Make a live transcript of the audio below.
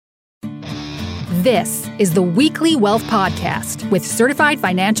This is the Weekly Wealth Podcast with certified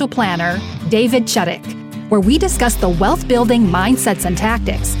financial planner David Chuddick, where we discuss the wealth-building mindsets and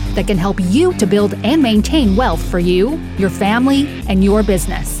tactics that can help you to build and maintain wealth for you, your family, and your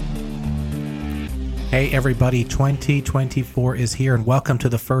business. Hey everybody, 2024 is here, and welcome to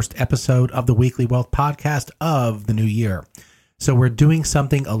the first episode of the Weekly Wealth Podcast of the new year. So we're doing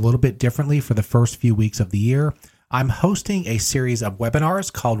something a little bit differently for the first few weeks of the year. I'm hosting a series of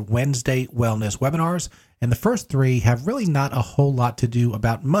webinars called Wednesday Wellness Webinars, and the first three have really not a whole lot to do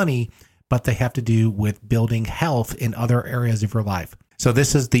about money, but they have to do with building health in other areas of your life. So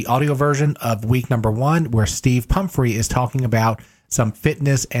this is the audio version of week number 1, where Steve Pumphrey is talking about some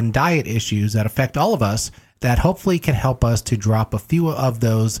fitness and diet issues that affect all of us that hopefully can help us to drop a few of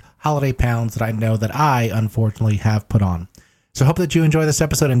those holiday pounds that I know that I unfortunately have put on. So I hope that you enjoy this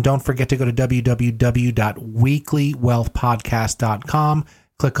episode, and don't forget to go to www.weeklywealthpodcast.com,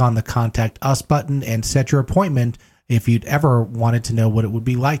 click on the Contact Us button, and set your appointment if you'd ever wanted to know what it would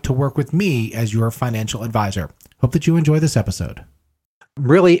be like to work with me as your financial advisor. Hope that you enjoy this episode.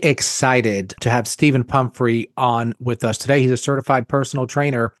 Really excited to have Stephen Pumphrey on with us today. He's a certified personal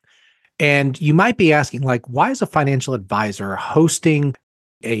trainer. And you might be asking, why is a financial advisor hosting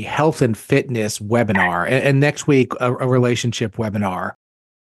a health and fitness webinar and next week a relationship webinar?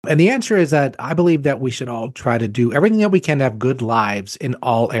 And the answer is that I believe that we should all try to do everything that we can to have good lives in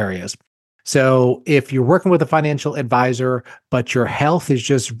all areas. So if you're working with a financial advisor, but your health is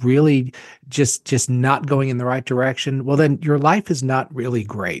just really just not going in the right direction, well, then your life is not really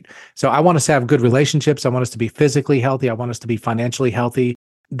great. So I want us to have good relationships. I want us to be physically healthy. I want us to be financially healthy.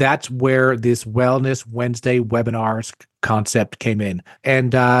 That's where this Wellness Wednesday webinars concept came in.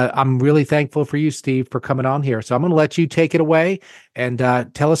 And I'm really thankful for you, Steve, for coming on here. So I'm going to let you take it away and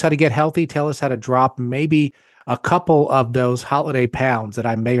tell us how to get healthy. Tell us how to drop maybe a couple of those holiday pounds that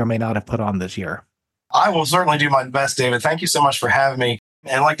I may or may not have put on this year. I will certainly do my best, David. Thank you so much for having me.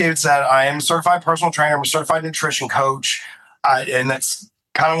 And like David said, I am a certified personal trainer. I'm a certified nutrition coach. And that's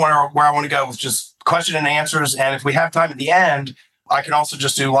kind of where I want to go with just question and answers. And if we have time at the end, I can also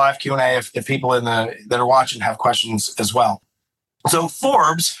just do live Q&A if people that are watching have questions as well. So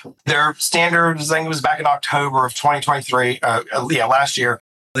Forbes, their standard, I think it was back in October of 2023, last year,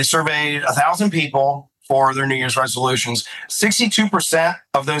 they surveyed 1,000 people for their New Year's resolutions. 62%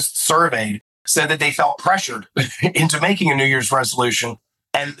 of those surveyed said that they felt pressured into making a New Year's resolution.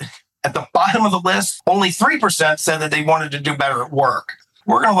 And at the bottom of the list, only 3% said that they wanted to do better at work.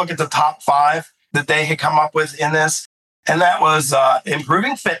 We're going to look at the top 5 that they had come up with in this. And that was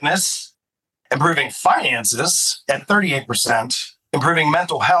improving fitness, improving finances at 38%, improving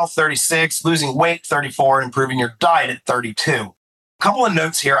mental health, 36%, losing weight, 34%, improving your diet at 32%. A couple of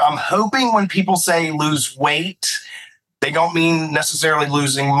notes here. I'm hoping when people say lose weight, they don't mean necessarily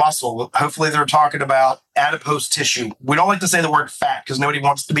losing muscle. Hopefully they're talking about adipose tissue. We don't like to say the word fat because nobody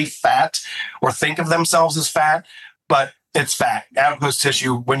wants to be fat or think of themselves as fat, but it's fat. Adipose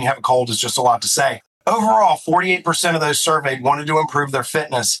tissue, when you have a cold, is just a lot to say. Overall, 48% of those surveyed wanted to improve their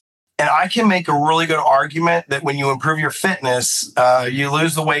fitness. And I can make a really good argument that when you improve your fitness, you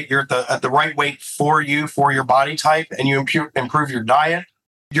lose the weight, you're at the right weight for you, for your body type, and you improve your diet.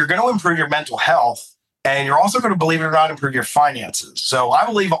 You're going to improve your mental health, and you're also going to, believe it or not, improve your finances. So I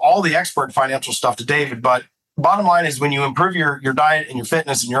will leave all the expert financial stuff to David, but bottom line is when you improve your diet and your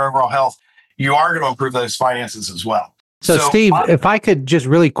fitness and your overall health, you are going to improve those finances as well. So Steve, if I could just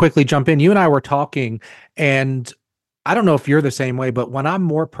really quickly jump in, you and I were talking, and I don't know if you're the same way, but when I'm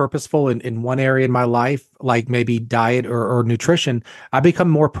more purposeful in one area in my life, like maybe diet or nutrition, I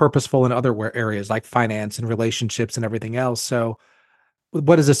become more purposeful in other areas like finance and relationships and everything else. So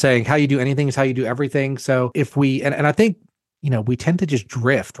what is it saying? How you do anything is how you do everything. So if we, and I think, we tend to just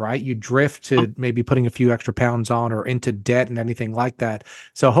drift, right? You drift to maybe putting a few extra pounds on or into debt and anything like that.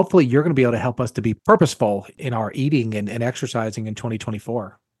 So hopefully you're going to be able to help us to be purposeful in our eating and exercising in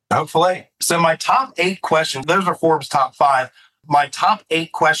 2024. Hopefully. So my top 8 questions, those are Forbes top 5. My top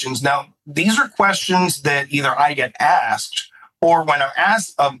 8 questions. Now, these are questions that either I get asked or when I'm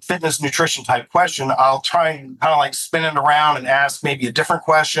asked a fitness nutrition type question, I'll try and kind of like spin it around and ask maybe a different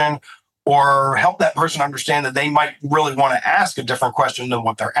question, or help that person understand that they might really want to ask a different question than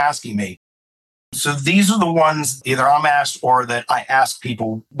what they're asking me. So these are the ones either I'm asked or that I ask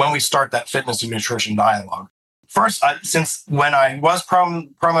people when we start that fitness and nutrition dialogue. First, since when I was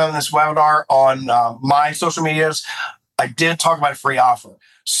promoting this webinar on my social medias, I did talk about a free offer.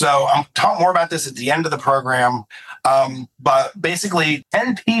 So I'm talking more about this at the end of the program. But basically,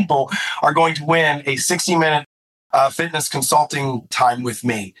 10 people are going to win a 60-minute fitness consulting time with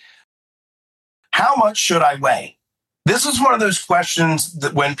me. How much should I weigh? This is one of those questions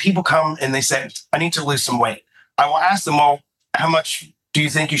that when people come and they say, I need to lose some weight, I will ask them, well, how much do you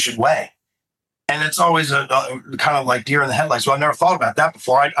think you should weigh? And it's always a kind of like deer in the headlights. Well, I've never thought about that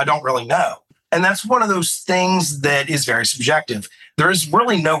before. I don't really know. And that's one of those things that is very subjective. There is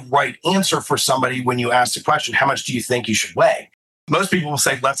really no right answer for somebody when you ask the question, how much do you think you should weigh? Most people will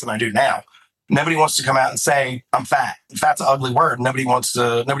say less than I do now. Nobody wants to come out and say, I'm fat. Fat's an ugly word. Nobody wants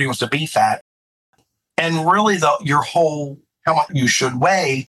to be fat. And really, your whole how much you should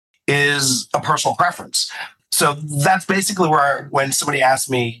weigh is a personal preference. So that's basically where when somebody asks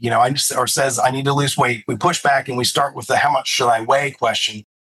me, or says I need to lose weight, we push back and we start with the how much should I weigh question.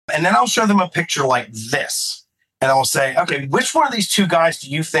 And then I'll show them a picture like this. And I'll say, okay, which one of these two guys do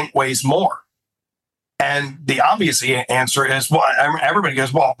you think weighs more? And the obvious answer is, well, everybody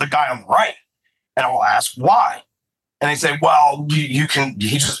goes, well, the guy on the right. And I will ask why. And they say, well,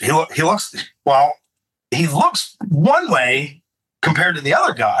 he looks one way compared to the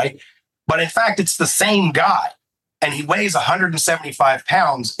other guy, but in fact, it's the same guy. And he weighs 175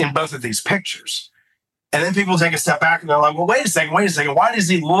 pounds in both of these pictures. And then people take a step back and they're like, well, wait a second. Why does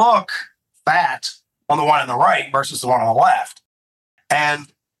he look fat on the one on the right versus the one on the left? And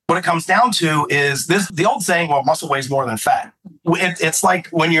what it comes down to is the old saying, well, muscle weighs more than fat. It's like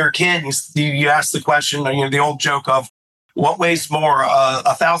when you're a kid, you ask the question, the old joke of what weighs more,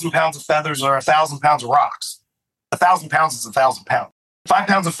 1,000 pounds of feathers or 1,000 pounds of rocks? 1,000 pounds is 1,000 pounds. 5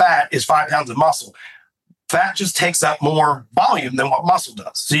 pounds of fat is 5 pounds of muscle. Fat just takes up more volume than what muscle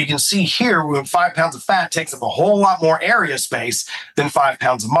does. So you can see here, when 5 pounds of fat takes up a whole lot more area space than 5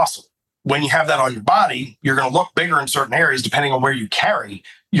 pounds of muscle. When you have that on your body, you're going to look bigger in certain areas, depending on where you carry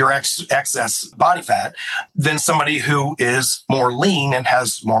your excess body fat, than somebody who is more lean and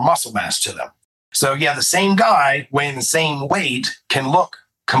has more muscle mass to them. So yeah, the same guy weighing the same weight can look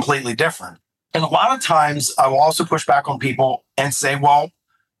completely different. And a lot of times I will also push back on people and say, well,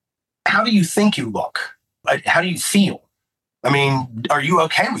 how do you think you look? How do you feel? I mean, are you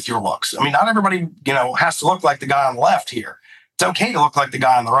okay with your looks? I mean, not everybody, has to look like the guy on the left here. It's okay to look like the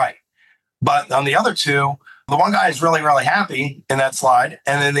guy on the right. But on the other two, the one guy is really, really happy in that slide.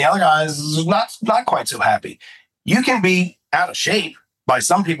 And then the other guy is not quite so happy. You can be out of shape by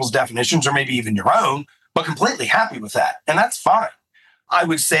some people's definitions, or maybe even your own, but completely happy with that. And that's fine. I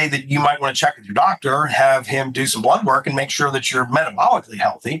would say that you might want to check with your doctor, have him do some blood work and make sure that you're metabolically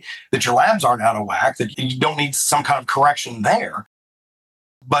healthy, that your labs aren't out of whack, that you don't need some kind of correction there.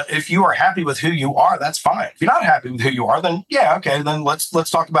 But if you are happy with who you are, that's fine. If you're not happy with who you are, then yeah, okay, then let's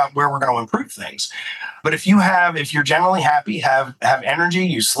talk about where we're going to improve things. But if you're generally happy, have energy,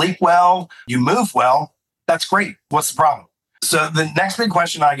 you sleep well, you move well, that's great. What's the problem? So the next big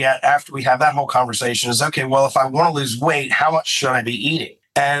question I get after we have that whole conversation is, okay, well, if I want to lose weight, how much should I be eating?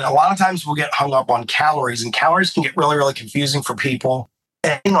 And a lot of times we'll get hung up on calories, and calories can get really, really confusing for people.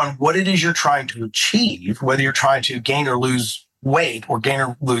 Depending on what it is you're trying to achieve, whether you're trying to gain or lose weight or gain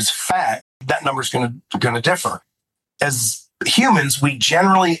or lose fat, that number is going to differ. As humans, we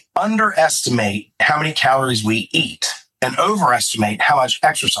generally underestimate how many calories we eat and overestimate how much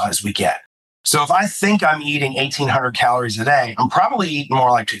exercise we get. So if I think I'm eating 1,800 calories a day, I'm probably eating more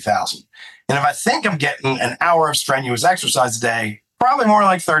like 2,000. And if I think I'm getting an hour of strenuous exercise a day, probably more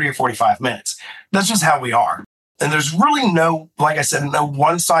like 30 or 45 minutes. That's just how we are. And there's really no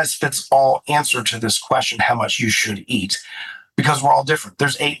one size fits all answer to this question, how much you should eat, because we're all different.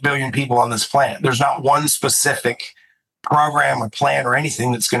 There's 8 billion people on this planet. There's not one specific program or plan or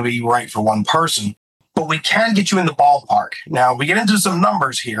anything that's going to be right for one person, but we can get you in the ballpark. Now, we get into some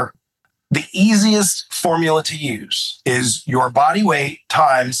numbers here. The easiest formula to use is your body weight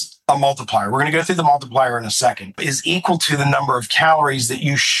times a multiplier. We're going to go through the multiplier in a second, is equal to the number of calories that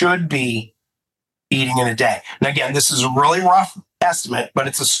you should be eating in a day. And again, this is a really rough estimate, but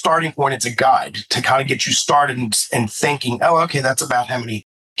it's a starting point. It's a guide to kind of get you started and thinking, oh, okay, that's about how many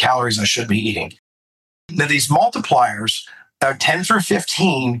calories I should be eating. Now, these multipliers, 10 through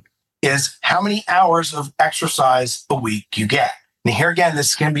 15, is how many hours of exercise a week you get. Now, here again, this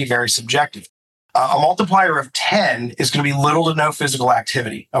is going to be very subjective. A multiplier of 10 is going to be little to no physical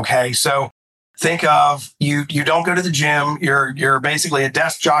activity. Okay, so think of you don't go to the gym. You're basically a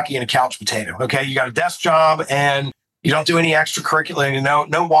desk jockey and a couch potato. Okay, you got a desk job and you don't do any extracurricular.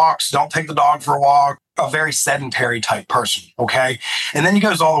 No walks. Don't take the dog for a walk. A very sedentary type person. Okay, and then it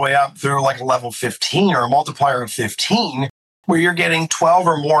goes all the way up through like a level 15 or a multiplier of 15, where you're getting 12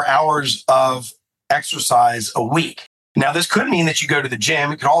 or more hours of exercise a week. Now, this could mean that you go to the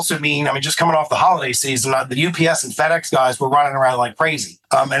gym. It could also mean, just coming off the holiday season, the UPS and FedEx guys were running around like crazy.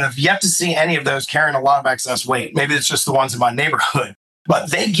 And I've yet to see any of those carrying a lot of excess weight. Maybe it's just the ones in my neighborhood.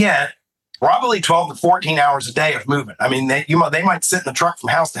 But they get probably 12 to 14 hours a day of movement. I mean, they might sit in the truck from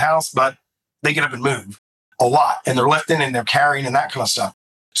house to house, but they get up and move a lot, and they're lifting and they're carrying and that kind of stuff.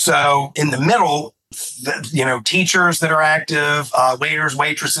 So in the middle, teachers that are active, waiters,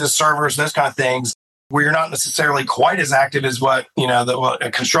 waitresses, servers, those kind of things, where you're not necessarily quite as active as what a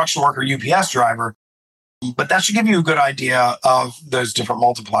construction worker, UPS driver, but that should give you a good idea of those different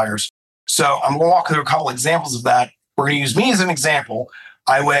multipliers. So I'm going to walk through a couple examples of that. We're going to use me as an example.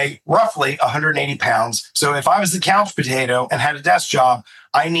 I weigh roughly 180 pounds. So if I was the couch potato and had a desk job,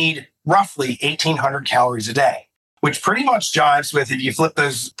 I need roughly 1,800 calories a day, which pretty much jives with, if you flip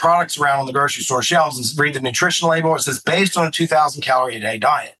those products around on the grocery store shelves and read the nutrition label, it says based on a 2,000 calorie a day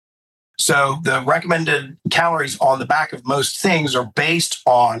diet. So the recommended calories on the back of most things are based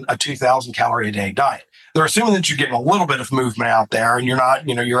on a 2,000 calorie a day diet. They're assuming that you're getting a little bit of movement out there and you're not,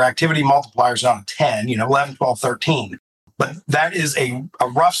 your activity multiplier is not a 10, 11, 12, 13. But that is a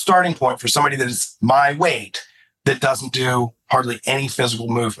rough starting point for somebody that is my weight that doesn't do hardly any physical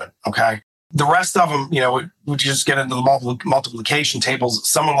movement. Okay. The rest of them, we just get into the multiplication tables.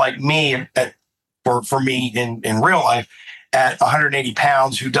 Someone like me, for me in real life, at 180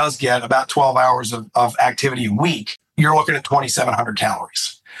 pounds, who does get about 12 hours of activity a week, you're looking at 2,700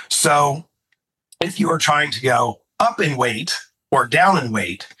 calories. So if you are trying to go up in weight or down in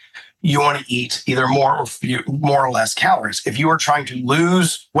weight, you want to eat either more or less calories. If you are trying to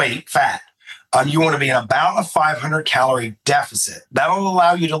lose weight, fat, you want to be in about a 500 calorie deficit. That will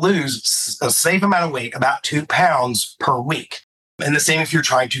allow you to lose a safe amount of weight, about 2 pounds per week. And the same if you're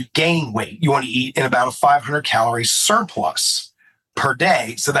trying to gain weight. You want to eat in about a 500 calorie surplus per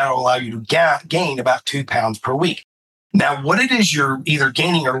day. So that will allow you to gain about 2 pounds per week. Now, what it is you're either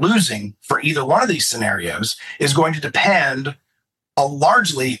gaining or losing for either one of these scenarios is going to depend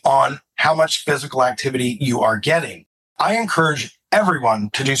largely on how much physical activity you are getting. I encourage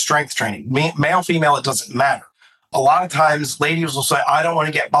everyone to do strength training. Male, female, it doesn't matter. A lot of times ladies will say, I don't want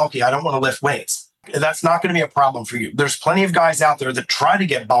to get bulky. I don't want to lift weights. That's not going to be a problem for you. There's plenty of guys out there that try to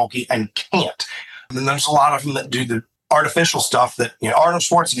get bulky and can't. And then there's a lot of them that do the artificial stuff that, Arnold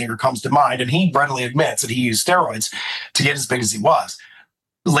Schwarzenegger comes to mind, and he readily admits that he used steroids to get as big as he was.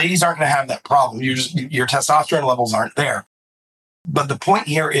 Ladies aren't going to have that problem. Your testosterone levels aren't there. But the point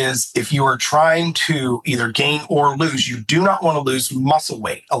here is, if you are trying to either gain or lose, you do not want to lose muscle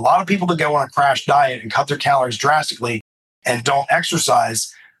weight. A lot of people that go on a crash diet and cut their calories drastically and don't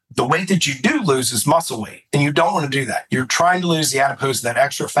exercise, the weight that you do lose is muscle weight. And you don't want to do that. You're trying to lose the adipose, that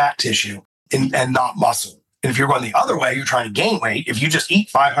extra fat tissue, and not muscle. And if you're going the other way, you're trying to gain weight. If you just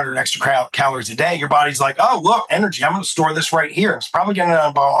eat 500 extra calories a day, your body's like, oh, look, energy. I'm going to store this right here. It's probably going to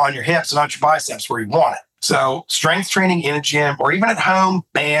on your hips and not your biceps where you want it. So strength training in a gym or even at home,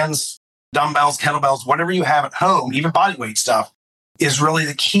 bands, dumbbells, kettlebells, whatever you have at home, even body weight stuff, is really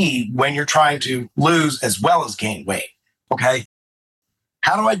the key when you're trying to lose as well as gain weight. Okay.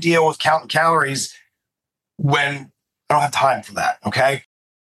 How do I deal with counting calories when I don't have time for that? Okay.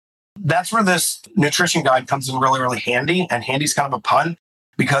 That's where this nutrition guide comes in really, really handy. And handy's kind of a pun,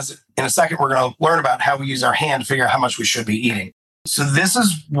 because in a second, we're going to learn about how we use our hand to figure out how much we should be eating. So this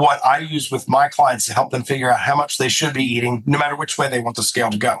is what I use with my clients to help them figure out how much they should be eating, no matter which way they want the scale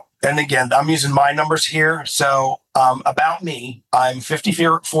to go. And again, I'm using my numbers here. So about me, I'm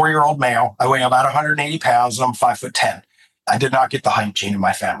 54-year-old male. I weigh about 180 pounds and I'm 5'10". I did not get the height gene in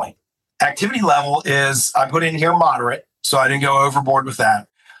my family. Activity level is, I put in here moderate, so I didn't go overboard with that.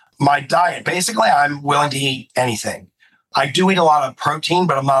 My diet, basically, I'm willing to eat anything. I do eat a lot of protein,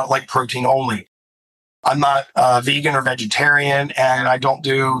 but I'm not like protein only. I'm not vegan or vegetarian, and I don't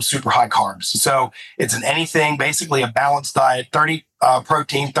do super high carbs. So it's an anything, basically a balanced diet, 30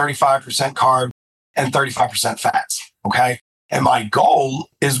 protein, 35% carb, and 35% fats. Okay. And my goal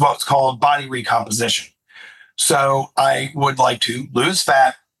is what's called body recomposition. So I would like to lose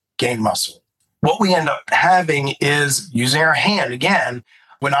fat, gain muscle. What we end up having is using our hand. Again,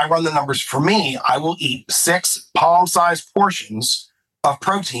 when I run the numbers for me, I will eat 6 palm-sized portions of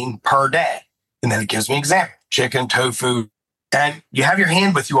protein per day. And then it gives me an example: chicken, tofu, and you have your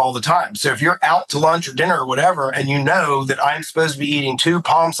hand with you all the time. So if you're out to lunch or dinner or whatever, and you know that I'm supposed to be eating 2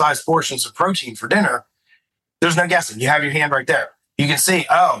 palm-sized portions of protein for dinner, there's no guessing. You have your hand right there. You can see,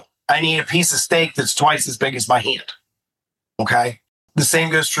 oh, I need a piece of steak that's twice as big as my hand. Okay. The same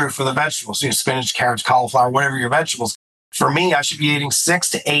goes true for the vegetables. Spinach, carrots, cauliflower, whatever your vegetables. For me, I should be eating 6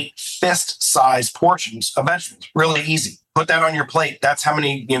 to 8 fist-sized portions of vegetables. Really easy. Put that on your plate. That's how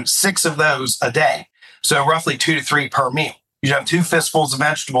many, 6 of those a day. So roughly 2 to 3 per meal. You have 2 fistfuls of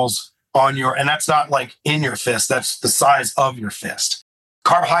vegetables on your, and that's not like in your fist. That's the size of your fist.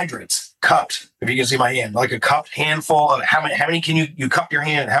 Carbohydrates, cupped, if you can see my hand, like a cupped handful of how many can you cup your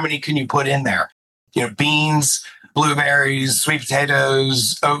hand? How many can you put in there? Beans, blueberries, sweet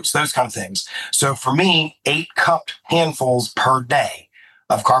potatoes, oats, those kind of things. So for me, 8 cupped handfuls per day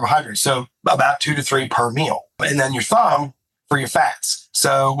of carbohydrates. So about 2 to 3 per meal. And then your thumb for your fats.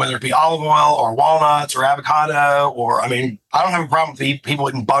 So whether it be olive oil or walnuts or avocado, or, I don't have a problem with people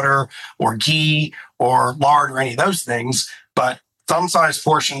eating butter or ghee or lard or any of those things, but thumb-sized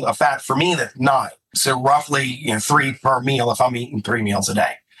portion of fat for me, that's 9. So roughly, 3 per meal if I'm eating 3 meals a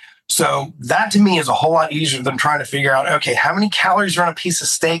day. So that to me is a whole lot easier than trying to figure out, okay, how many calories are on a piece of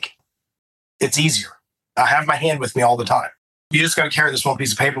steak? It's easier. I have my hand with me all the time. You just got to carry this one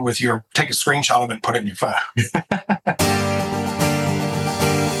piece of paper with you or take a screenshot of it and put it in your phone.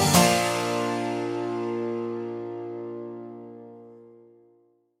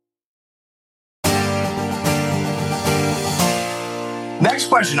 Next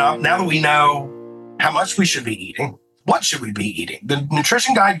question up, now that we know how much we should be eating, what should we be eating? The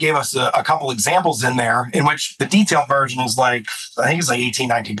nutrition guide gave us a couple examples in there in which the detailed version is I think it's 18,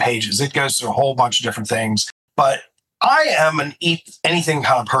 19 pages. It goes through a whole bunch of different things. But I am an eat anything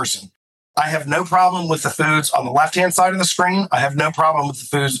kind of person. I have no problem with the foods on the left-hand side of the screen. I have no problem with the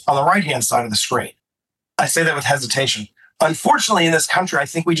foods on the right-hand side of the screen. I say that with hesitation. Unfortunately, in this country, I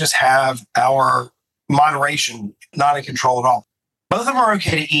think we just have our moderation not in control at all. Both of them are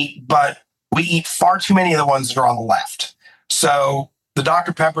okay to eat, but we eat far too many of the ones that are on the left. So the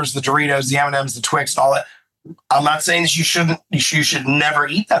Dr. Peppers, the Doritos, the M&Ms, the Twix, and all that. I'm not saying that you should never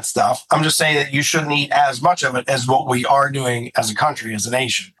eat that stuff. I'm just saying that you shouldn't eat as much of it as what we are doing as a country, as a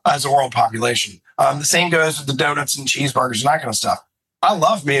nation, as a world population. The same goes with the donuts and cheeseburgers and that kind of stuff. I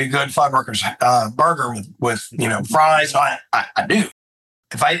love me a good Five Burgers burger with fries. I do.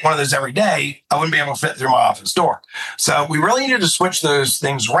 If I ate one of those every day, I wouldn't be able to fit through my office door. So we really needed to switch those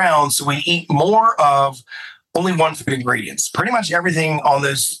things around so we eat more of only one food ingredients. Pretty much everything on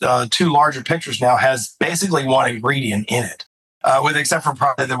those 2 larger pictures now has basically one ingredient in it, with except for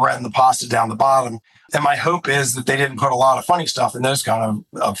probably the bread and the pasta down the bottom. And my hope is that they didn't put a lot of funny stuff in those kind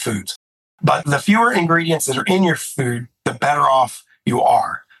of foods. But the fewer ingredients that are in your food, the better off you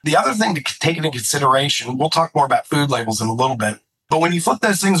are. The other thing to take into consideration, we'll talk more about food labels in a little bit, but when you flip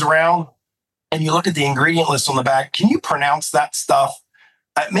those things around and you look at the ingredient list on the back, can you pronounce that stuff?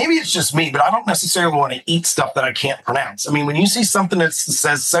 Maybe it's just me, but I don't necessarily want to eat stuff that I can't pronounce. When you see something that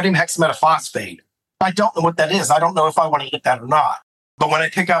says sodium hexametaphosphate, I don't know what that is. I don't know if I want to eat that or not. But when I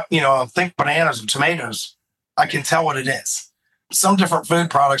pick up, think bananas or tomatoes, I can tell what it is. Some different food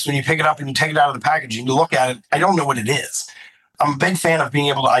products, when you pick it up and you take it out of the packaging, you look at it, I don't know what it is. I'm a big fan of being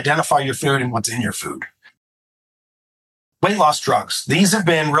able to identify your food and what's in your food. Weight loss drugs. These have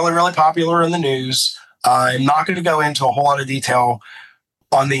been really, really popular in the news. I'm not going to go into a whole lot of detail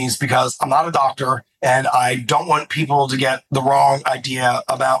on these because I'm not a doctor and I don't want people to get the wrong idea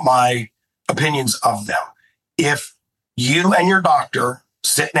about my opinions of them. If you and your doctor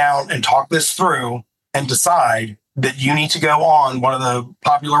sit down and talk this through and decide that you need to go on one of the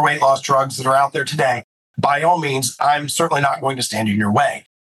popular weight loss drugs that are out there today, by all means, I'm certainly not going to stand in your way.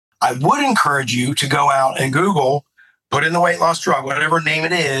 I would encourage you to go out and Google, put in the weight loss drug, whatever name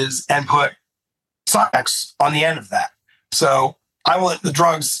it is, and put side effects on the end of that. So I will let the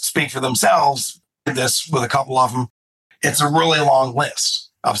drugs speak for themselves. This with a couple of them. It's a really long list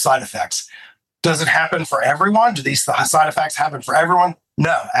of side effects. Does it happen for everyone? Do these side effects happen for everyone?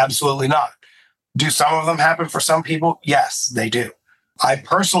 No, absolutely not. Do some of them happen for some people? Yes, they do. I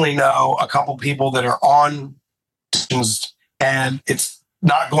personally know a couple people that are on and it's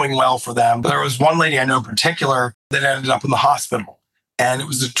not going well for them. There was one lady I know in particular that ended up in the hospital, and it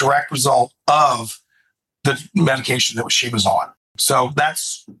was a direct result of the medication that she was on. So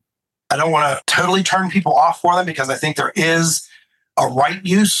I don't want to totally turn people off for them because I think there is a right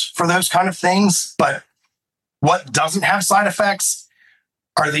use for those kind of things. But what doesn't have side effects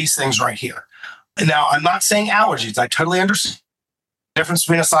are these things right here. And now, I'm not saying allergies. I totally understand the difference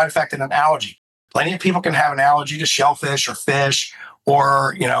between a side effect and an allergy. Plenty of people can have an allergy to shellfish or fish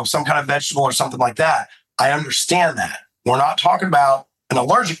or, some kind of vegetable or something like that. I understand that. We're not talking about an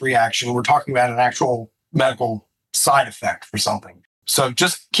allergic reaction. We're talking about an actual medical side effect for something. So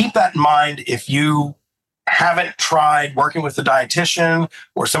just keep that in mind. If you haven't tried working with a dietitian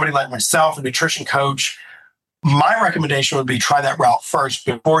or somebody like myself, a nutrition coach, my recommendation would be try that route first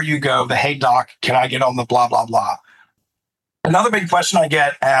before you go hey doc, can I get on the blah, blah, blah. Another big question I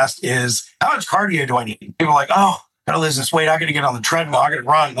get asked is, how much cardio do I need? People are like, oh, I gotta lose this weight. I gotta get on the treadmill. I gotta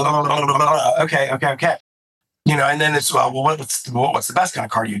run. Okay. And then it's, what's the best kind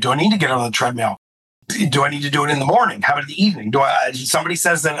of cardio? Do I need to get on the treadmill? Do I need to do it in the morning? How about in the evening? Somebody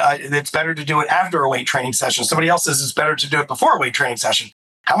says that it's better to do it after a weight training session. Somebody else says it's better to do it before a weight training session.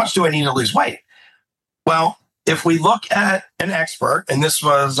 How much do I need to lose weight? Well, if we look at an expert, and this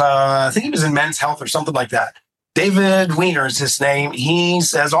was, I think he was in Men's Health or something like that. David Weiner is his name. He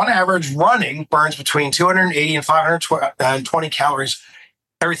says on average, running burns between 280 and 520 calories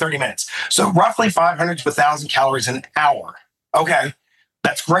every 30 minutes. So roughly 500 to 1,000 calories an hour. Okay,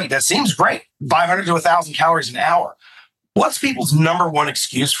 that's great. That seems great. 500 to 1,000 calories an hour. What's people's number one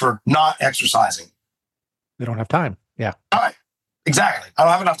excuse for not exercising? They don't have time. Yeah. Time. Exactly. I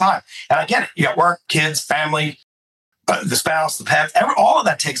don't have enough time. And I get it. You got work, kids, family, the spouse, the pet, all of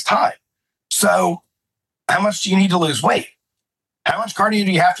that takes time. So how much do you need to lose weight? How much cardio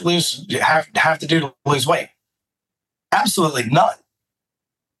do you have to do to lose weight? Absolutely none.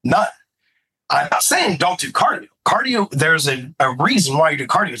 None. I'm not saying don't do cardio. Cardio, there's a reason why you do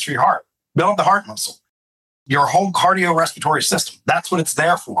cardio. It's for your heart. Build up the heart muscle. Your whole cardiorespiratory system. That's what it's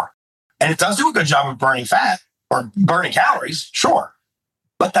there for. And it does do a good job of burning fat or burning calories, sure.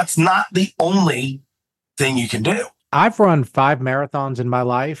 But that's not the only thing you can do. I've run 5 marathons in my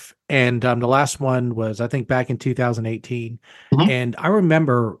life, and the last one was, I think, back in 2018. Mm-hmm. And I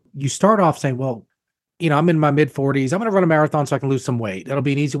remember you start off saying, well, I'm in my mid 40s. I'm going to run a marathon so I can lose some weight. That'll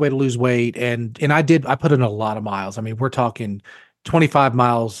be an easy way to lose weight. And I put in a lot of miles. I mean, we're talking 25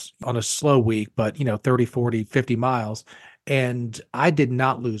 miles on a slow week, but 30, 40, 50 miles. And I did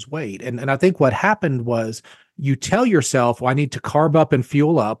not lose weight. And I think what happened was you tell yourself, well, I need to carb up and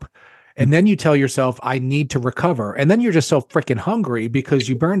fuel up. And then you tell yourself, I need to recover. And then you're just so freaking hungry because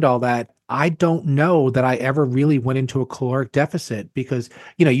you burned all that. I don't know that I ever really went into a caloric deficit because,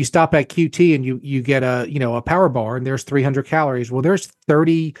 you stop at QT and you get a power bar and there's 300 calories. Well, there's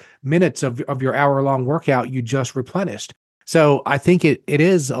 30 minutes of your hour-long workout you just replenished. So I think it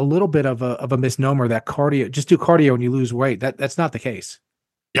is a little bit of a misnomer that just do cardio and you lose weight. That's not the case.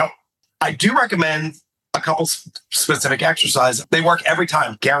 Yep. I do recommend a couple specific exercises. They work every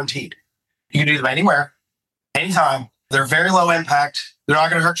time, guaranteed. You can do them anywhere, anytime. They're very low impact. They're not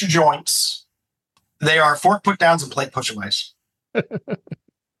going to hurt your joints. They are fork put downs and plate push aways.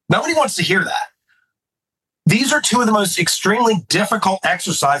 Nobody wants to hear that. These are 2 of the most extremely difficult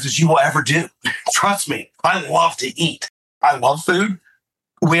exercises you will ever do. Trust me, I love to eat. I love food.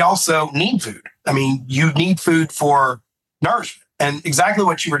 We also need food. I mean, you need food for nourishment. And exactly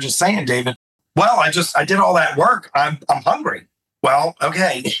what you were just saying, David. Well, I did all that work. I'm hungry. Well,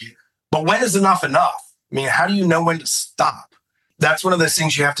 okay. But when is enough enough? I mean, how do you know when to stop? That's one of those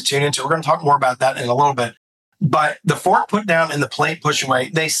things you have to tune into. We're going to talk more about that in a little bit. But the fork put down and the plate push away,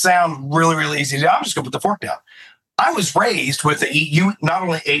 they sound really, really easy. I'm just going to put the fork down. I was raised with you not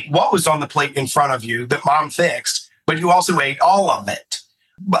only ate what was on the plate in front of you that mom fixed, but you also ate all of it.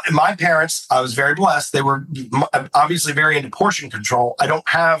 But my parents, I was very blessed. They were obviously very into portion control. I don't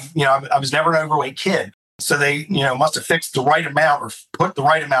have, I was never an overweight kid. So they, must have fixed the right amount or put the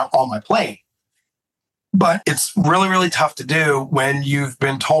right amount on my plate. But it's really, really tough to do when you've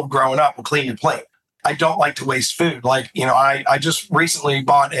been told growing up, well, clean your plate. I don't like to waste food. Like, I just recently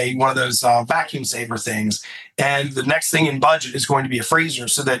bought one of those vacuum saver things. And the next thing in budget is going to be a freezer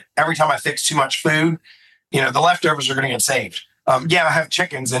so that every time I fix too much food, the leftovers are going to get saved. Yeah, I have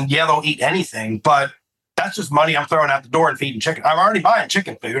chickens and yeah, they'll eat anything, but that's just money I'm throwing out the door and feeding chicken. I'm already buying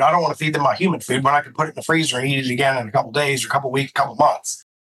chicken food. I don't want to feed them my human food when I could put it in the freezer and eat it again in a couple days or a couple weeks, a couple months.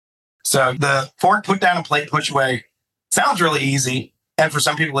 So the fork put down and plate push away sounds really easy. And for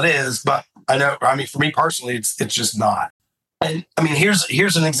some people it is, but for me personally, it's just not. And I mean,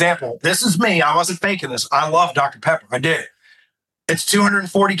 here's an example. This is me. I wasn't faking this. I love Dr. Pepper. I did. It's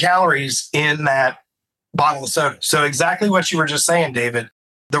 240 calories in that bottle of soda. So exactly what you were just saying, David.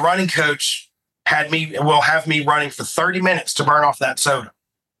 The running coach have me running for 30 minutes to burn off that soda.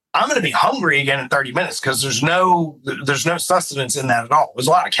 I'm going to be hungry again in 30 minutes because there's no sustenance in that at all. There's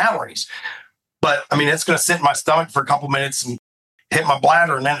a lot of calories, but I mean, it's going to sit in my stomach for a couple minutes and hit my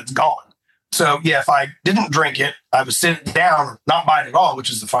bladder and then it's gone. So yeah, if I didn't drink it, I would sit it down, not buy it at all, which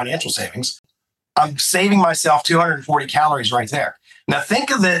is the financial savings. I'm saving myself 240 calories right there. Now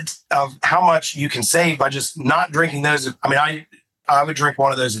think of how much you can save by just not drinking those. I mean, I would drink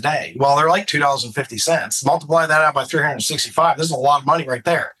one of those a day. Well, they're like $2.50. Multiply that out by 365. There's a lot of money right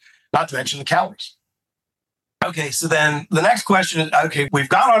there, not to mention the calories. Okay, so then the next question is, okay, we've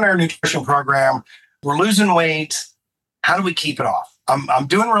got on our nutrition program. We're losing weight. How do we keep it off? I'm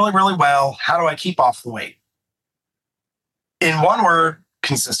doing really, really well. How do I keep off the weight? In one word,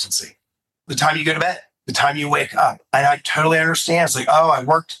 consistency. The time you go to bed, the time you wake up. And I totally understand. It's like, oh, I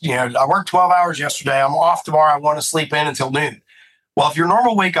worked 12 hours yesterday. I'm off tomorrow. I want to sleep in until noon. Well, if your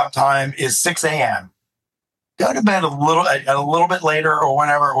normal wake up time is 6 a.m. go to bed a little bit later or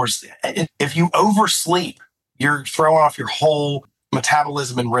whatever. Or if you oversleep, you're throwing off your whole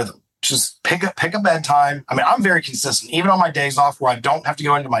metabolism and rhythm. Just pick a bedtime. I mean, I'm very consistent. Even on my days off where I don't have to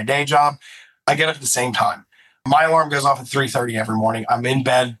go into my day job, I get up at the same time. My alarm goes off at 3:30 every morning. I'm in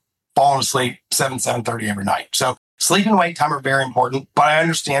bed, falling asleep 7:30 every night. So sleep and wake time are very important, but I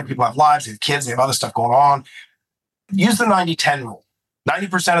understand people have lives, they have kids, they have other stuff going on. Use the 90-10 rule.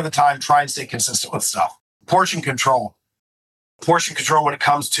 90% of the time, try and stay consistent with stuff. Portion control. Portion control when it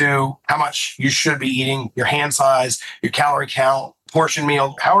comes to how much you should be eating, your hand size, your calorie count, portion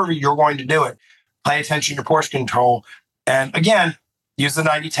meal, however you're going to do it. Pay attention to your portion control. And again, use the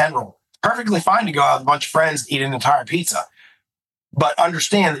 90-10 rule. Perfectly fine to go out with a bunch of friends and eat an entire pizza. But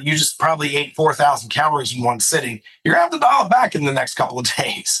understand that you just probably ate 4,000 calories in one sitting. You're going to have to dial it back in the next couple of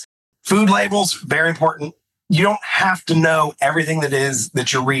days. Food labels, very important. You don't have to know everything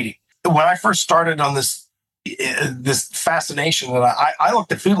that you're reading. When I first started on this fascination that I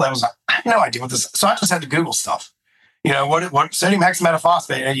looked at food labels, I had no idea what this, so I just had to Google stuff. You know, what sodium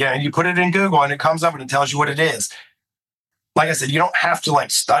hexametaphosphate, and you put it in Google and it comes up and it tells you what it is. Like I said, you don't have to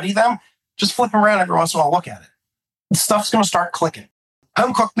study them. Just flip them around every once in a while, look at it. The stuff's going to start clicking.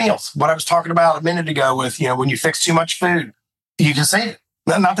 Home cooked meals, what I was talking about a minute ago with, when you fix too much food, you can save it.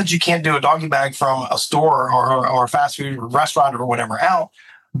 Not that you can't do a doggy bag from a store or a fast food restaurant or whatever out,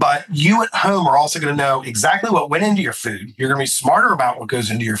 but you at home are also going to know exactly what went into your food. You're going to be smarter about what goes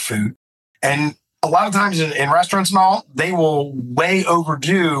into your food. And a lot of times in restaurants and all, they will way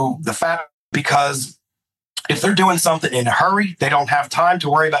overdo the fat because if they're doing something in a hurry, they don't have time to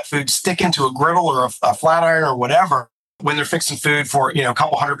worry about food sticking to a griddle or a flat iron or whatever when they're fixing food for, a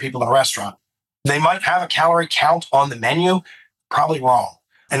couple hundred people in a restaurant. They might have a calorie count on the menu, probably wrong.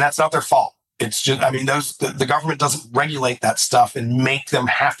 And that's not their fault. It's just, the government doesn't regulate that stuff and make them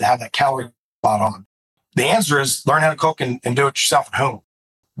have to have that calorie spot on. The answer is learn how to cook and do it yourself at home.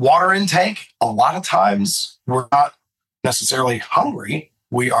 Water intake, a lot of times we're not necessarily hungry.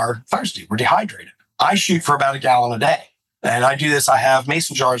 We are thirsty. We're dehydrated. I shoot for about a gallon a day. And I do this. I have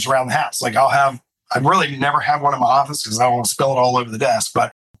mason jars around the house. I really never have one in my office because I don't want to spill it all over the desk,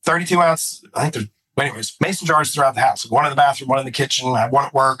 but 32 ounce, mason jars throughout the house. One in the bathroom, one in the kitchen. I have one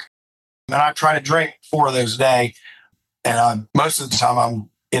at work. And I try to drink 4 of those a day. And most of the time I'm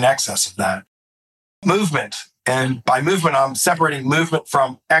in excess of that. Movement. And by movement, I'm separating movement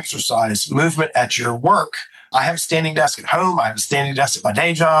from exercise. Movement at your work. I have a standing desk at home. I have a standing desk at my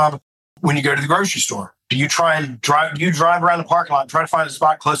day job. When you go to the grocery store, do you drive around the parking lot and try to find a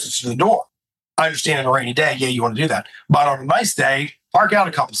spot closest to the door? I understand in a rainy day, yeah, you want to do that. But on a nice day, park out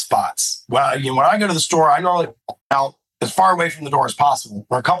a couple spots. Well, when I go to the store, I normally park out as far away from the door as possible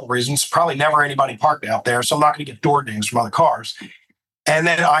for a couple of reasons. Probably never anybody parked out there, so I'm not going to get door dings from other cars. And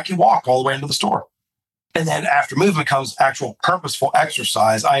then I can walk all the way into the store. And then after movement comes actual purposeful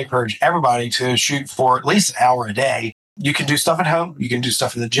exercise. I encourage everybody to shoot for at least an hour a day. You can do stuff at home. You can do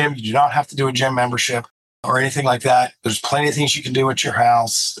stuff in the gym. You do not have to do a gym membership or anything like that. There's plenty of things you can do at your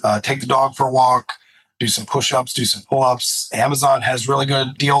house. Take the dog for a walk, do some push-ups, do some pull-ups. Amazon has really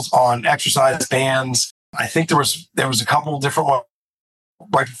good deals on exercise bands. I think there was a couple of different ones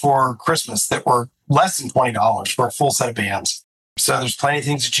right before Christmas that were less than $20 for a full set of bands. So there's plenty of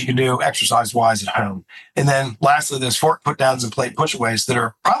things that you can do exercise-wise at home. And then lastly, there's fork put-downs and plate push-aways that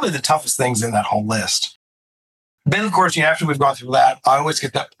are probably the toughest things in that whole list. Then, of course, after we've gone through that, I always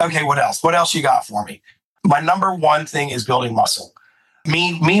get that, okay, what else? What else you got for me? My number one thing is building muscle.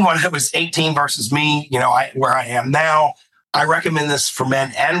 Me when I was 18 versus me, where I am now, I recommend this for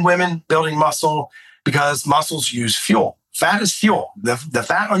men and women, building muscle, because muscles use fuel. Fat is fuel. The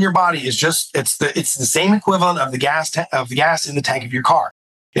fat on your body is it's the same equivalent of the gas in the tank of your car.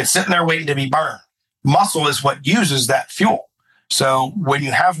 It's sitting there waiting to be burned. Muscle is what uses that fuel. So when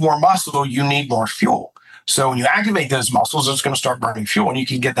you have more muscle, you need more fuel. So when you activate those muscles, it's going to start burning fuel. And you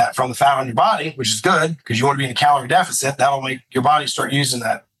can get that from the fat on your body, which is good because you want to be in a calorie deficit. That'll make your body start using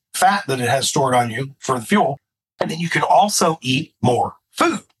that fat that it has stored on you for the fuel. And then you can also eat more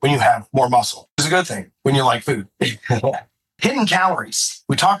food when you have more muscle. It's a good thing when you like food. Hidden calories.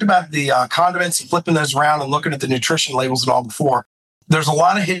 We talked about the condiments and flipping those around and looking at the nutrition labels and all before. There's a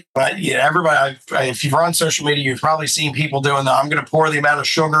lot of hidden, everybody, if you've run social media, you've probably seen people doing the, I'm going to pour the amount of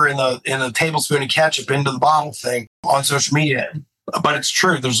sugar in a tablespoon of ketchup into the bottle thing on social media. But it's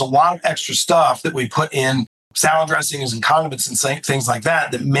true. There's a lot of extra stuff that we put in salad dressings and condiments and things like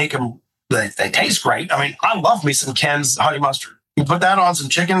that make them, they taste great. I mean, I love me some Ken's honey mustard. You put that on some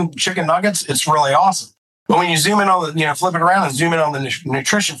chicken nuggets, it's really awesome. But when you zoom in on the, flip it around and zoom in on the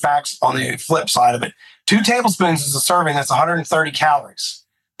nutrition facts on the flip side of it, 2 tablespoons is a serving that's 130 calories.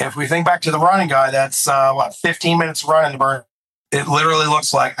 If we think back to the running guy, that's 15 minutes running to burn. It literally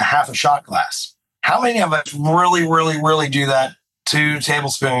looks like a half a shot glass. How many of us really, really, really do that 2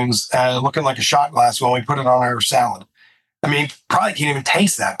 tablespoons looking like a shot glass when we put it on our salad? I mean, probably can't even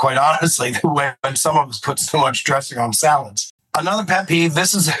taste that, quite honestly, when some of us put so much dressing on salads. Another pet peeve,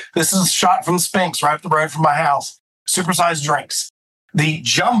 this is a shot from Spinks right up the road from my house. Supersized drinks. The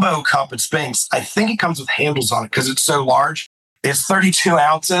jumbo cup at Spinks, I think it comes with handles on it because it's so large. It's 32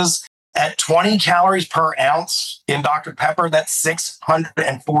 ounces. At 20 calories per ounce in Dr. Pepper, that's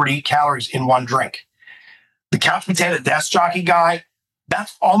 640 calories in one drink. The couch potato desk jockey guy,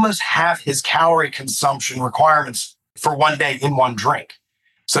 that's almost half his calorie consumption requirements for one day in one drink.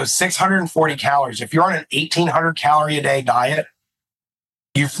 So 640 calories. If you're on an 1,800 calorie a day diet,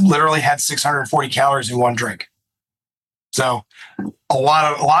 you've literally had 640 calories in one drink. So a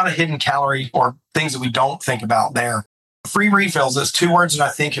lot of hidden calorie or things that we don't think about there. Free refills is 2 words that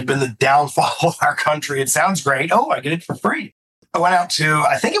I think have been the downfall of our country. It sounds great. Oh, I get it for free. I went out to,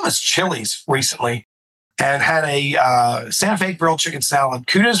 I think it was Chili's recently and had a Santa Fe grilled chicken salad.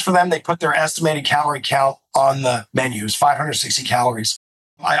 Kudos for them. They put their estimated calorie count on the menu. It's 560 calories.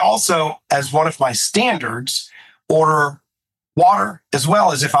 I also, as one of my standards, order water as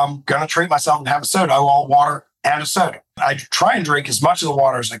well as if I'm going to treat myself and have a soda, I want water and a soda. I try and drink as much of the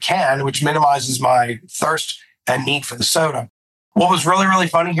water as I can, which minimizes my thirst and need for the soda. What was really, really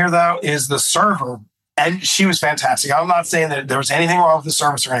funny here, though, is the server, and she was fantastic. I'm not saying that there was anything wrong with the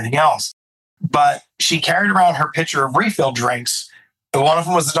service or anything else, but she carried around her pitcher of refill drinks, and one of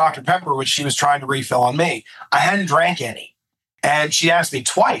them was the Dr. Pepper, which she was trying to refill on me. I hadn't drank any, and she asked me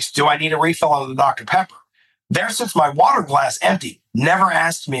twice, do I need a refill on the Dr. Pepper? There sits my water glass empty. Never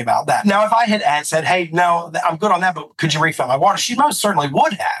asked me about that. Now, if I had said, hey, no, I'm good on that, but could you refill my water? She most certainly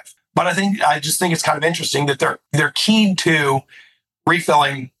would have. But I just think it's kind of interesting that they're keen to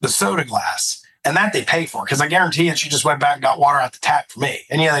refilling the soda glass, and that they pay for. Because I guarantee you, she just went back and got water out the tap for me,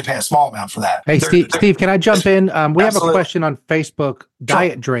 and they pay a small amount for that. Hey, Steve, can I jump in? We absolutely. have a question on Facebook.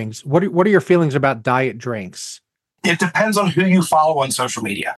 Diet drinks. What are your feelings about diet drinks? It depends on who you follow on social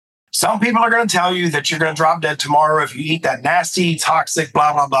media. Some people are going to tell you that you're going to drop dead tomorrow if you eat that nasty, toxic,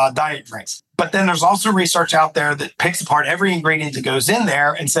 blah, blah, blah diet drinks. But then there's also research out there that picks apart every ingredient that goes in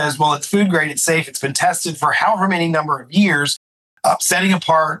there and says, well, it's food grade, it's safe, it's been tested for however many number of years, setting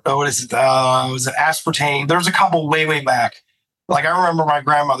apart, was it aspartame? There's a couple way back. Like I remember my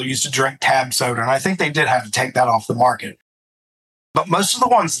grandmother used to drink Tab soda, and I think they did have to take that off the market. But most of the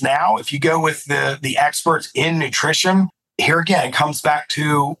ones now, if you go with the experts in nutrition, here again, it comes back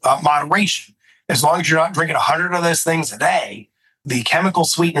to moderation. As long as you're not drinking 100 of those things a day, the chemical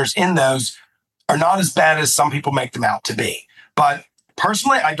sweeteners in those are not as bad as some people make them out to be. But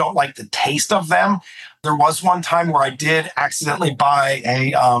personally, I don't like the taste of them. There was one time where I did accidentally buy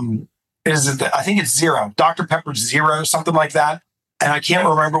I think it's Zero, Dr. Pepper Zero, something like that. And I can't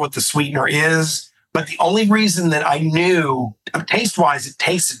remember what the sweetener is. But the only reason that I knew, taste-wise, it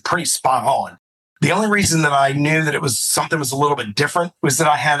tasted pretty spot on. The only reason that I knew that it was something was a little bit different was that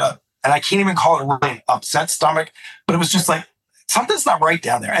I had and I can't even call it a really upset stomach, but it was just like, something's not right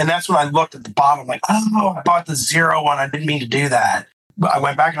down there. And that's when I looked at the bottom, like, oh, I bought the Zero one. I didn't mean to do that. But I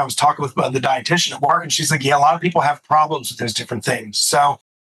went back and I was talking with the dietitian at work, and she's like, yeah, a lot of people have problems with those different things. So,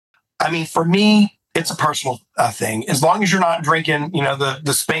 I mean, for me, it's a personal thing. As long as you're not drinking,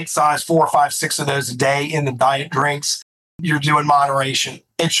 the Spank size 4 or 5, 6 of those a day in the diet drinks, you're doing moderation.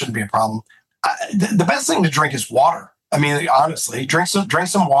 It shouldn't be a problem. The best thing to drink is water. I mean, honestly, drink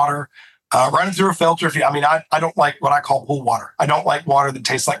some water, run it through a filter. I don't like what I call pool water. I don't like water that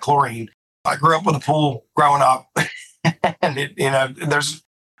tastes like chlorine. I grew up with a pool growing up, and I'm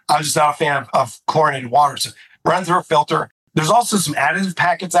just not a fan of chlorinated water. So run through a filter. There's also some additive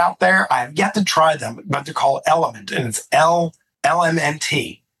packets out there. I have yet to try them, but they're called Element, and it's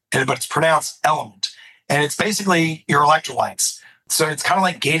LMNT, but it's pronounced Element, and it's basically your electrolytes. So it's kind of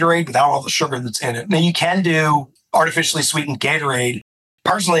like Gatorade without all the sugar that's in it. Now, you can do artificially sweetened Gatorade.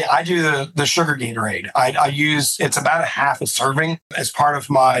 Personally, I do the sugar Gatorade. I use, it's about a half a serving as part of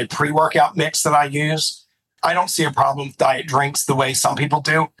my pre-workout mix that I use. I don't see a problem with diet drinks the way some people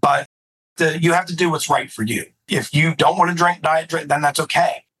do, but you have to do what's right for you. If you don't want to drink diet drink, then that's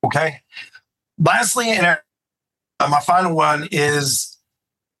okay. Okay. Lastly, and my final one is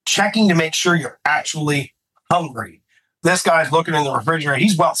checking to make sure you're actually hungry. This guy's looking in the refrigerator.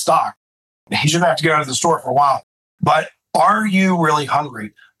 He's well stocked. He shouldn't have to go to the store for a while. But are you really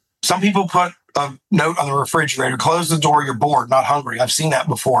hungry? Some people put a note on the refrigerator, close the door, you're bored, not hungry. I've seen that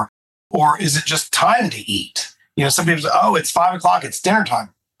before. Or is it just time to eat? Some people say, oh, it's 5 o'clock, it's dinner time.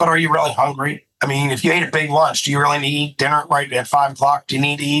 But are you really hungry? I mean, if you ate a big lunch, do you really need to eat dinner right at 5 o'clock? Do you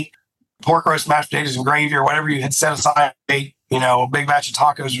need to eat pork roast, mashed potatoes, and gravy, or whatever you had set aside, a big batch of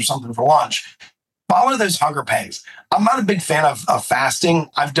tacos or something for lunch? Follow those hunger pangs. I'm not a big fan of fasting.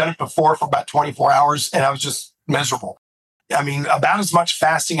 I've done it before for about 24 hours, and I was just miserable. I mean, about as much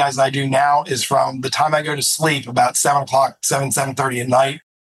fasting as I do now is from the time I go to sleep, about 7 o'clock, 7:30 at night,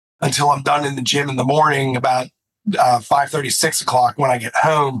 until I'm done in the gym in the morning, about 5:30, 6 o'clock when I get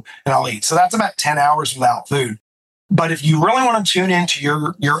home, and I'll eat. So that's about 10 hours without food. But if you really want to tune into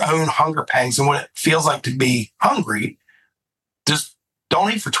your own hunger pangs and what it feels like to be hungry, just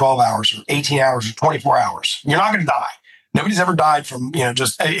don't eat for 12 hours or 18 hours or 24 hours. You're not going to die. Nobody's ever died from,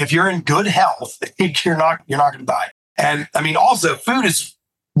 just if you're in good health, you're not going to die. And I mean, also food is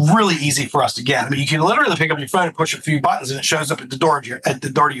really easy for us to get. I mean, you can literally pick up your phone and push a few buttons and it shows up at the door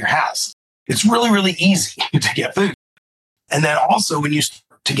to your house. It's really, really easy to get food. And then also when you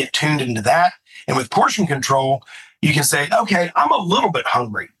start to get tuned into that, and with portion control, you can say, okay, I'm a little bit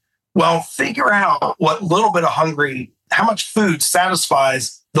hungry. Well, figure out what little bit of hungry, how much food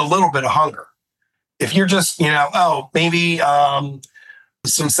satisfies the little bit of hunger. If you're just, maybe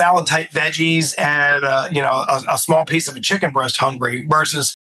some salad type veggies and, a small piece of a chicken breast hungry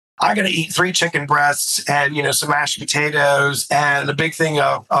versus I got to eat 3 chicken breasts and, some mashed potatoes and a big thing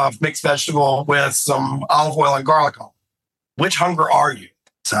of mixed vegetable with some olive oil and garlic on. Which hunger are you?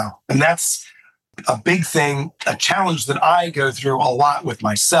 So, and that's a big thing, a challenge that I go through a lot with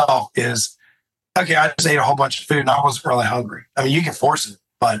myself is, okay, I just ate a whole bunch of food and I wasn't really hungry. I mean, you can force it,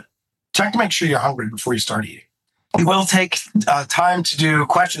 but check to make sure you're hungry before you start eating. We will take time to do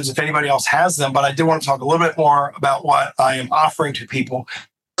questions if anybody else has them, but I do want to talk a little bit more about what I am offering to people.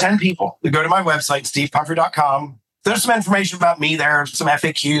 10 people that go to my website, stevepumphrey.com. There's some information about me there, some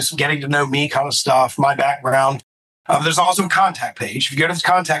FAQs, some getting to know me kind of stuff, my background. There's also a contact page. If you go to the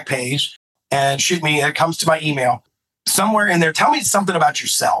contact page and shoot me, it comes to my email. Somewhere in there, tell me something about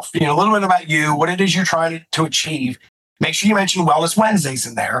yourself, a little bit about you, what it is you're trying to achieve. Make sure you mention Wellness Wednesdays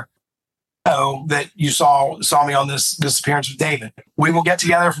in there. That you saw me on this appearance with David. We will get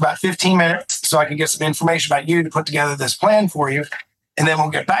together for about 15 minutes so I can get some information about you to put together this plan for you. And then we'll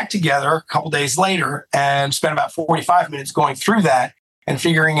get back together a couple days later and spend about 45 minutes going through that and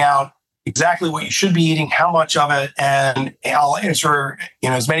figuring out exactly what you should be eating, how much of it, and I'll answer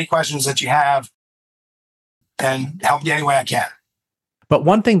as many questions that you have and help you any way I can. But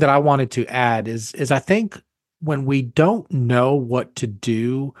one thing that I wanted to add is I think when we don't know what to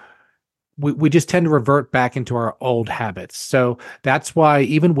do, we just tend to revert back into our old habits. So that's why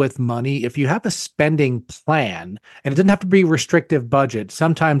even with money, if you have a spending plan, and it doesn't have to be restrictive budget,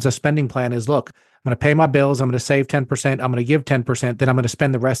 sometimes a spending plan is, look, I'm going to pay my bills, I'm going to save 10%, I'm going to give 10%, then I'm going to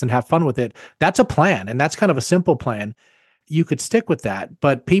spend the rest and have fun with it. That's a plan, and that's kind of a simple plan. You could stick with that.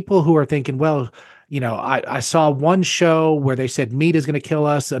 But people who are thinking, well, I saw one show where they said meat is going to kill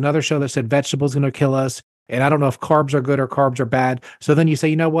us, another show that said vegetables are going to kill us, and I don't know if carbs are good or carbs are bad. So then you say,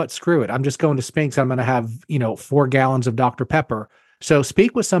 you know what, screw it. I'm just going to Spinks. I'm going to have, 4 gallons of Dr. Pepper. So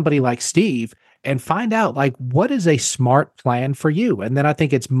speak with somebody like Steve and find out what is a smart plan for you. And then I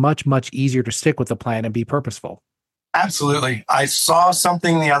think it's much, much easier to stick with the plan and be purposeful. Absolutely. I saw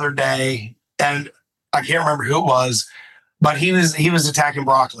something the other day and I can't remember who it was, but he was attacking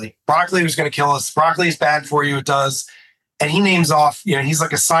broccoli. Broccoli was going to kill us. Broccoli is bad for you. It does. And he names off, he's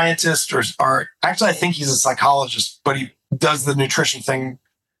like a scientist or actually I think he's a psychologist, but he does the nutrition thing.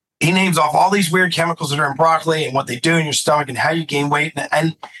 He names off all these weird chemicals that are in broccoli and what they do in your stomach and how you gain weight.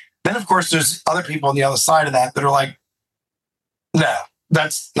 And then of course there's other people on the other side of that are like, no,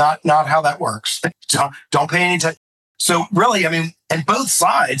 that's not how that works. Don't pay any attention. So really, and both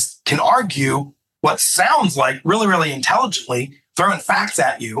sides can argue what sounds like really, really intelligently, throwing facts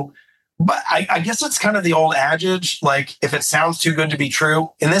at you. But I guess it's kind of the old adage, if it sounds too good to be true.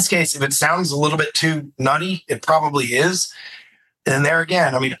 In this case, if it sounds a little bit too nutty, it probably is. And there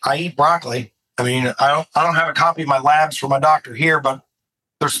again, I eat broccoli. I don't have a copy of my labs from my doctor here, but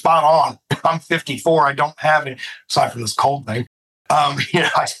they're spot on. I'm 54. I don't have any, aside from this cold thing. I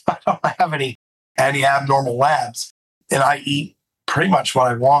don't have any abnormal labs, and I eat pretty much what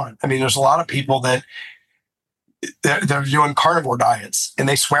I want. There's a lot of people that they're doing carnivore diets and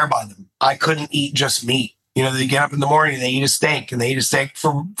they swear by them. I couldn't eat just meat. They get up in the morning and they eat a steak, and they eat a steak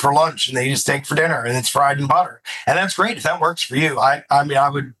for lunch, and they eat a steak for dinner, and it's fried in butter. And that's great if that works for you. I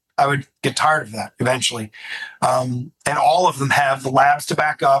would get tired of that eventually. And all of them have the labs to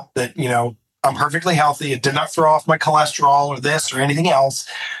back up that, I'm perfectly healthy. It did not throw off my cholesterol or this or anything else.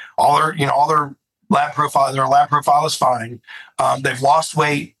 All their lab profile is fine. They've lost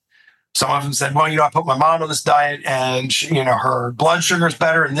weight. Some of them said, well, I put my mom on this diet and her blood sugar is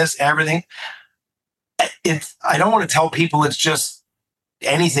better and this, everything. I don't want to tell people it's just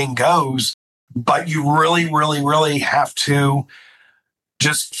anything goes, but you really, really, really have to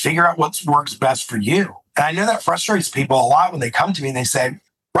just figure out what works best for you. And I know that frustrates people a lot when they come to me and they say,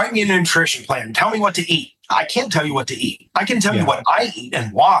 write me a nutrition plan. Tell me what to eat. I can't tell you what to eat. I can tell you what I eat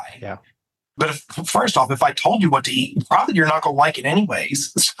and why. Yeah. But first off, if I told you what to eat, probably you're not going to like it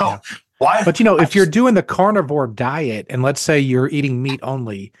anyways. So why? But if you're doing the carnivore diet and let's say you're eating meat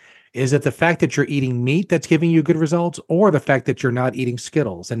only, is it the fact that you're eating meat that's giving you good results, or the fact that you're not eating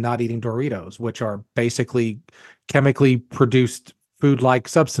Skittles and not eating Doritos, which are basically chemically produced food-like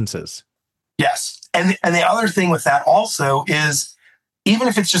substances? Yes. And the other thing with that also is, even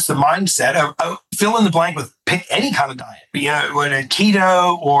if it's just the mindset of fill in the blank with pick any kind of diet, whether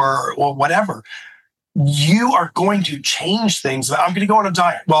keto or whatever, you are going to change things. I'm going to go on a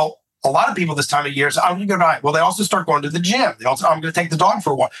diet. Well, a lot of people this time of year say, I'm going to go diet. Well, they also start going to the gym. I'm going to take the dog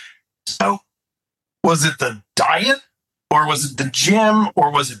for a walk. So was it the diet, or was it the gym,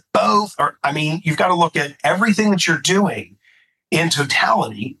 or was it both? Or, you've got to look at everything that you're doing in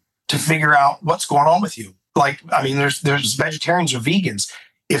totality to figure out what's going on with you. There's vegetarians or vegans.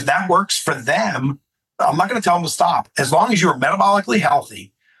 If that works for them, I'm not going to tell them to stop. As long as you're metabolically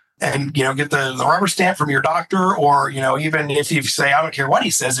healthy and, get the rubber stamp from your doctor, or, even if you say, I don't care what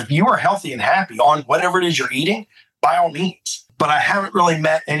he says, if you are healthy and happy on whatever it is you're eating, by all means. But I haven't really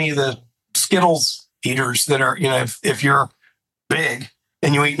met any of the Skittles eaters that are, if you're big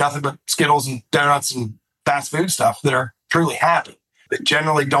and you eat nothing but Skittles and donuts and fast food stuff, that are truly happy, that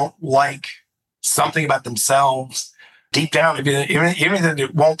generally don't like something about themselves deep down. Even if they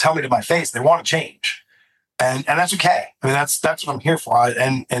won't tell me to my face, they want to change. And that's okay. That's what I'm here for.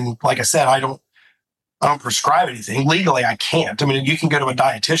 And like I said, I don't prescribe anything. Legally, I can't. You can go to a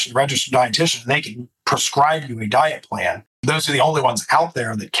dietitian, registered dietitian, and they can prescribe you a diet plan. Those are the only ones out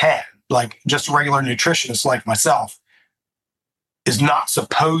there that can. Like, just a regular nutritionist like myself is not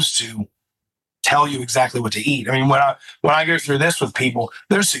supposed to tell you exactly what to eat. When I go through this with people,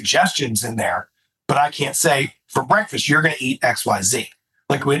 there's suggestions in there, but I can't say for breakfast, you're going to eat X, Y, Z.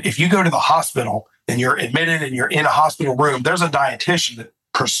 Like, if you go to the hospital and you're admitted and you're in a hospital room, there's a dietitian that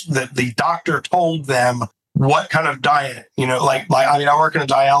the doctor told them what kind of diet, I work in a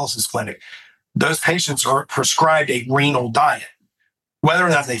dialysis clinic. Those patients are prescribed a renal diet. Whether or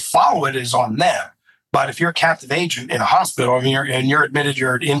not they follow it is on them. But if you're a captive agent in a hospital, you're admitted,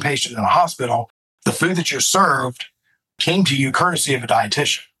 you're an inpatient in a hospital, the food that you're served came to you courtesy of a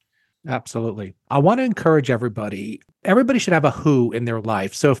dietitian. Absolutely. I want to encourage everybody. Everybody should have a who in their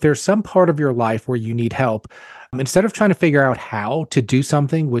life. So if there's some part of your life where you need help, instead of trying to figure out how to do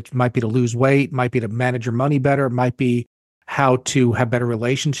something, which might be to lose weight, might be to manage your money better, might be how to have better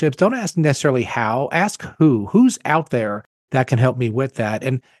relationships, don't ask necessarily how, ask who. Who's out there that can help me with that?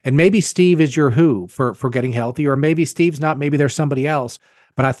 And maybe Steve is your who for getting healthy, or maybe Steve's not, maybe there's somebody else.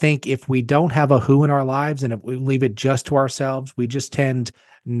 But I think if we don't have a who in our lives and if we leave it just to ourselves, we just tend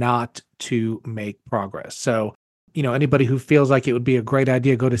not to make progress. So, anybody who feels like it would be a great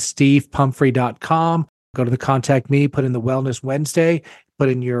idea, go to stevepumphrey.com, go to the contact me, put in the Wellness Wednesday, put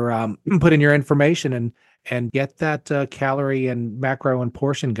in your information and get that calorie and macro and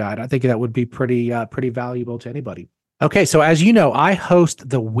portion guide. I think that would be pretty valuable to anybody. Okay, so as you know, I host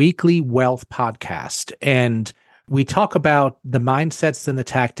the Weekly Wealth Podcast, and we talk about the mindsets and the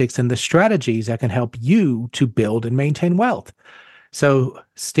tactics and the strategies that can help you to build and maintain wealth. So,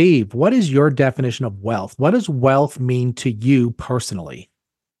 Steve, what is your definition of wealth? What does wealth mean to you personally?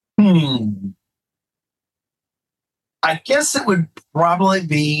 I guess it would probably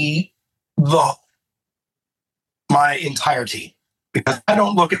be my entirety, because I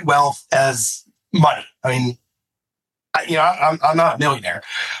don't look at wealth as money. I'm not a millionaire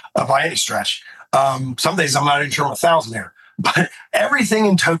by any stretch. Some days I'm not even sure I'm a thousandaire, but everything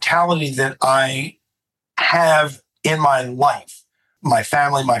in totality that I have in my life, my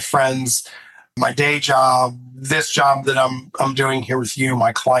family, my friends, my day job, this job that I'm doing here with you,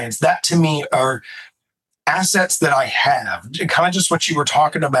 my clients, that to me are assets that I have. Kind of just what you were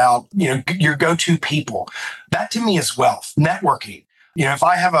talking about, your go-to people. That to me is wealth, networking. If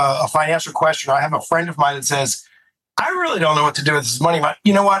I have a financial question, I have a friend of mine that says, I really don't know what to do with this money. But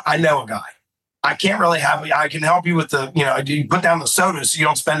you know what? I know a guy. I can help you with you put down the soda so you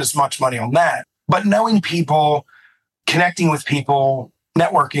don't spend as much money on that. But knowing people, connecting with people,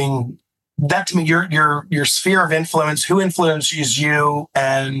 networking, that to me, your sphere of influence, who influences you,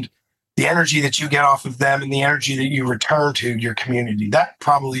 and the energy that you get off of them and the energy that you return to your community. That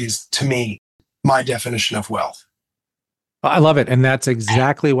probably is, to me, my definition of wealth. I love it. And that's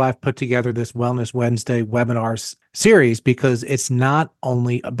exactly why I've put together this Wellness Wednesday webinar series, because it's not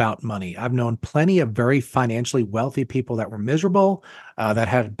only about money. I've known plenty of very financially wealthy people that were miserable, that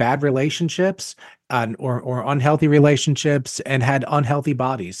had bad relationships or unhealthy relationships and had unhealthy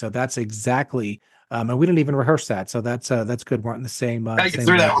bodies. So that's exactly, and we didn't even rehearse that. So that's good. We're on the same. You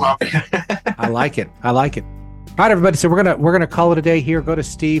threw that one off. I like it. All right, everybody. So we're gonna call it a day here. Go to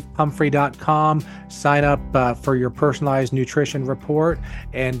stevepumphrey.com, sign up for your personalized nutrition report.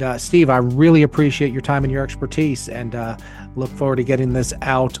 And Steve, I really appreciate your time and your expertise, and look forward to getting this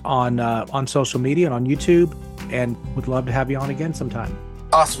out on social media and on YouTube. And would love to have you on again sometime.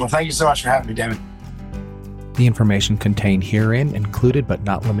 Awesome. Well, thank you so much for having me, David. The information contained herein included but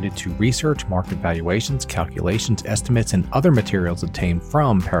not limited to research, market valuations, calculations, estimates, and other materials obtained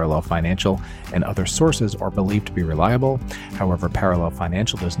from Parallel Financial and other sources are believed to be reliable. However, Parallel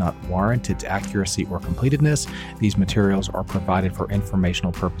Financial does not warrant its accuracy or completeness. These materials are provided for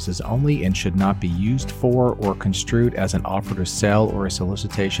informational purposes only and should not be used for or construed as an offer to sell or a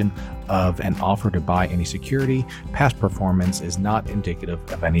solicitation of an offer to buy any security. Past performance is not indicative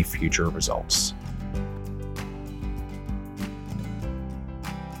of any future results.